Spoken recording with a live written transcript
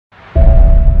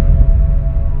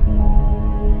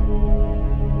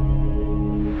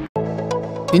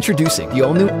Introducing the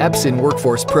all-new Epson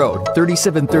Workforce Pro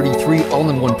 3733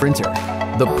 all-in-one printer.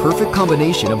 The perfect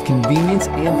combination of convenience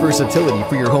and versatility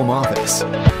for your home office.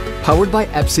 Powered by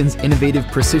Epson's innovative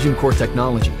precision core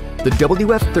technology, the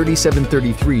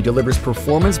WF3733 delivers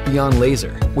performance beyond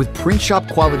laser with print shop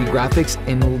quality graphics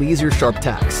and laser-sharp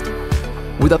text.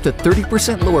 With up to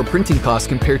 30% lower printing costs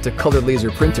compared to colored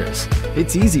laser printers,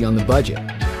 it's easy on the budget.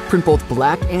 Print both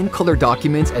black and color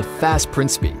documents at fast print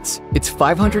speeds. Its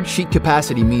 500 sheet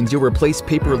capacity means you'll replace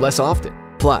paper less often.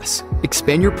 Plus,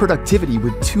 expand your productivity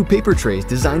with 2 paper trays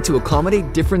designed to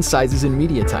accommodate different sizes and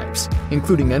media types,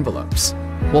 including envelopes.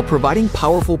 While providing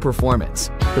powerful performance,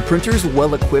 the printer's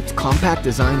well-equipped compact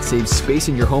design saves space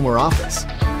in your home or office.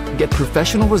 Get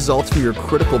professional results for your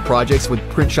critical projects with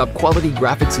print shop quality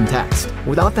graphics and text,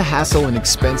 without the hassle and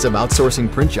expense of outsourcing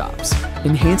print jobs.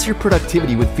 Enhance your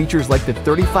productivity with features like the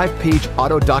 35-page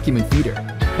auto document feeder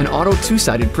and auto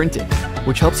 2-sided printing,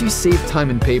 which helps you save time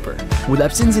and paper. With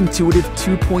Epson's intuitive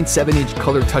 2.7-inch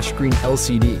color touchscreen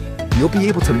LCD, you'll be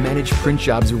able to manage print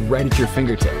jobs right at your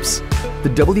fingertips. The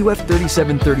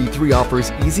WF3733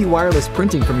 offers easy wireless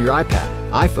printing from your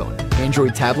iPad, iPhone,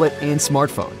 Android tablet, and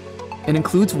smartphone, and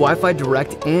includes Wi-Fi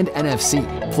Direct and NFC,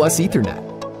 plus Ethernet.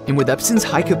 And with Epson's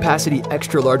high-capacity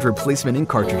extra-large replacement ink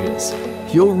cartridges,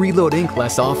 you'll reload ink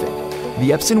less often. The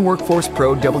Epson Workforce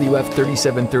Pro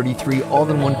WF3733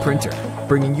 all-in-one printer,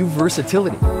 bringing you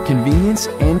versatility, convenience,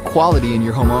 and quality in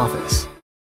your home office.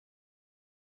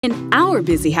 In our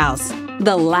busy house,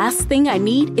 the last thing I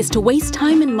need is to waste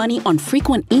time and money on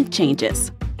frequent ink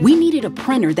changes. We needed a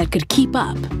printer that could keep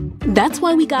up. That's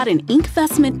why we got an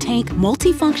Inkvestment Tank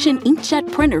multifunction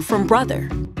inkjet printer from Brother.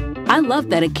 I love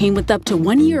that it came with up to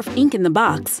 1 year of ink in the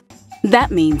box.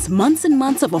 That means months and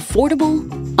months of affordable,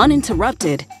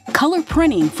 uninterrupted color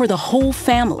printing for the whole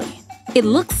family. It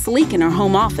looks sleek in our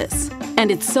home office,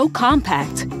 and it's so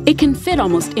compact, it can fit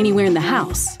almost anywhere in the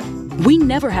house. We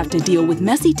never have to deal with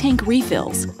messy tank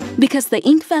refills because the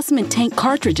Inkvestment Tank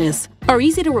cartridges are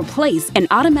easy to replace and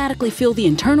automatically fill the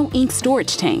internal ink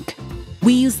storage tank.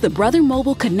 We use the Brother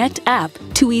Mobile Connect app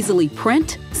to easily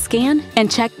print, scan, and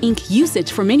check ink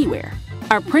usage from anywhere.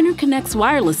 Our printer connects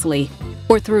wirelessly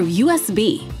or through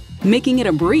USB, making it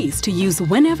a breeze to use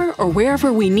whenever or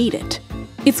wherever we need it.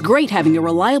 It's great having a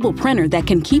reliable printer that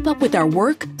can keep up with our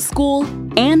work, school,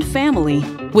 and family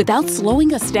without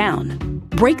slowing us down.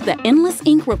 Break the endless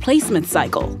ink replacement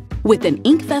cycle with an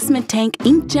Inkvestment Tank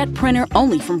inkjet printer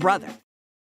only from Brother.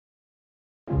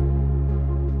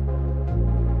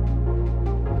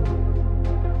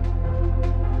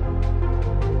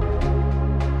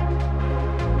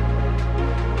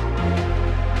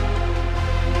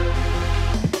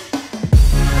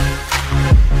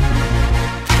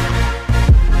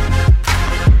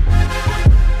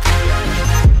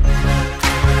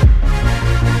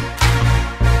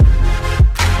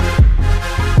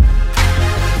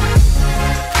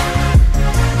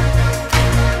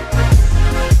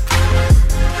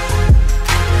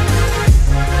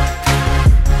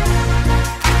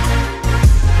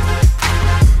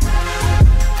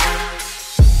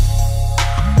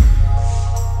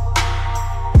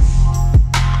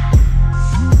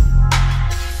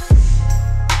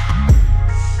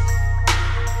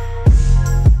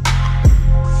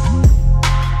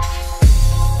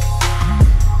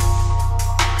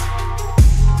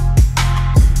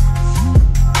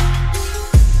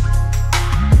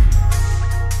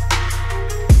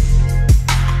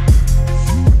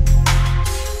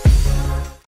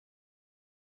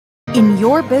 In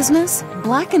your business,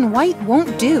 black and white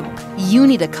won't do. You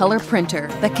need a color printer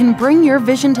that can bring your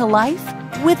vision to life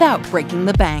without breaking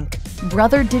the bank.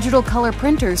 Brother digital color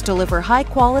printers deliver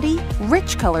high-quality,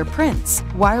 rich color prints,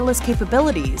 wireless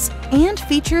capabilities, and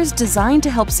features designed to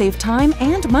help save time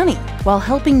and money while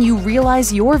helping you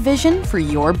realize your vision for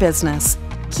your business.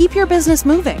 Keep your business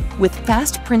moving with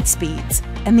fast print speeds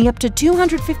and the up to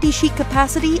 250 sheet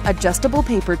capacity adjustable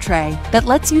paper tray that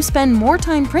lets you spend more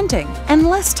time printing and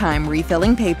less time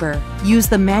refilling paper. Use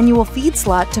the manual feed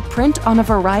slot to print on a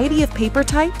variety of paper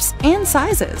types and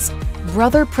sizes.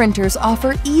 Brother printers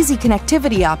offer easy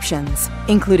connectivity options,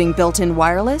 including built-in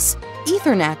wireless,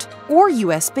 Ethernet, or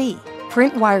USB.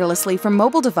 Print wirelessly from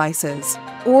mobile devices,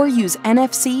 or use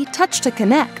NFC Touch to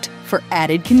Connect for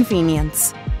added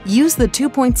convenience. Use the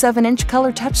 2.7-inch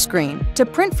color touchscreen to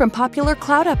print from popular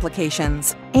cloud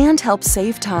applications and help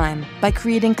save time by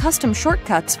creating custom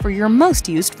shortcuts for your most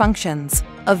used functions.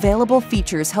 Available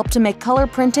features help to make color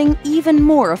printing even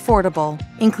more affordable,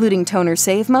 including toner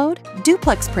save mode,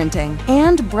 duplex printing,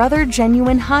 and Brother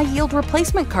Genuine high-yield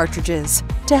replacement cartridges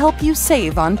to help you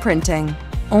save on printing.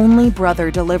 Only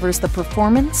Brother delivers the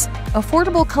performance,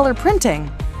 affordable color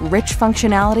printing, rich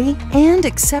functionality, and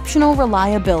exceptional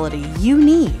reliability you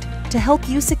need to help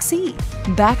you succeed.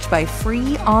 Backed by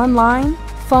free online,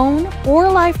 phone, or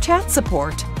live chat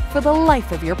support for the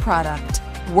life of your product.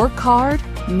 Work hard,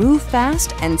 move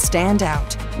fast, and stand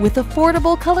out with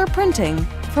affordable color printing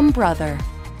from Brother.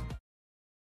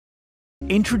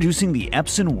 Introducing the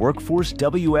Epson Workforce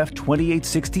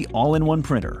WF2860 all-in-one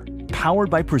printer, powered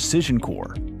by Precision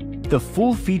Core, the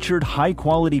full-featured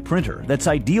high-quality printer that's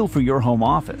ideal for your home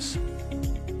office.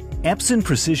 Epson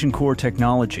Precision Core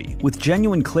technology with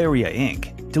genuine Claria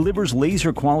ink delivers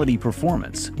laser-quality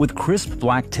performance with crisp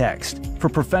black text for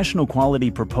professional-quality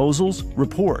proposals,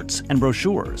 reports, and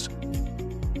brochures.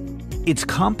 Its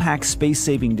compact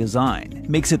space-saving design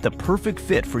makes it the perfect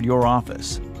fit for your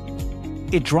office.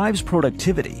 It drives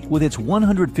productivity with its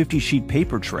 150-sheet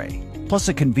paper tray, plus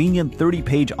a convenient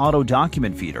 30-page auto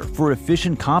document feeder for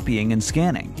efficient copying and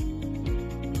scanning.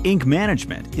 Ink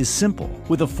management is simple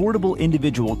with affordable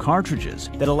individual cartridges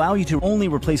that allow you to only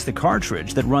replace the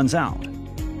cartridge that runs out.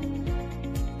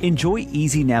 Enjoy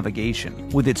easy navigation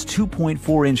with its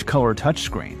 2.4-inch color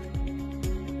touchscreen.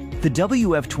 The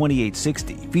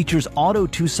WF2860 features auto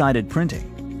two-sided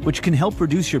printing, which can help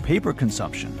reduce your paper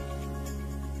consumption.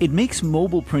 It makes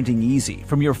mobile printing easy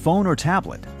from your phone or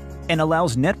tablet and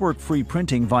allows network-free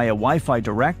printing via Wi-Fi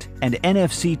Direct and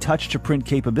NFC touch-to-print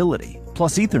capability,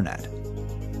 plus Ethernet.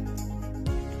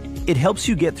 It helps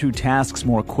you get through tasks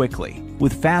more quickly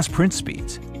with fast print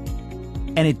speeds.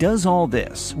 And it does all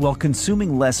this while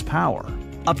consuming less power,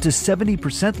 up to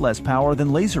 70% less power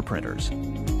than laser printers.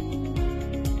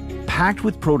 Packed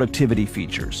with productivity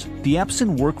features, the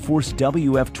Epson Workforce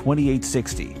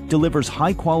WF2860 delivers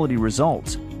high-quality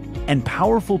results and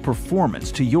powerful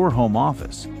performance to your home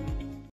office.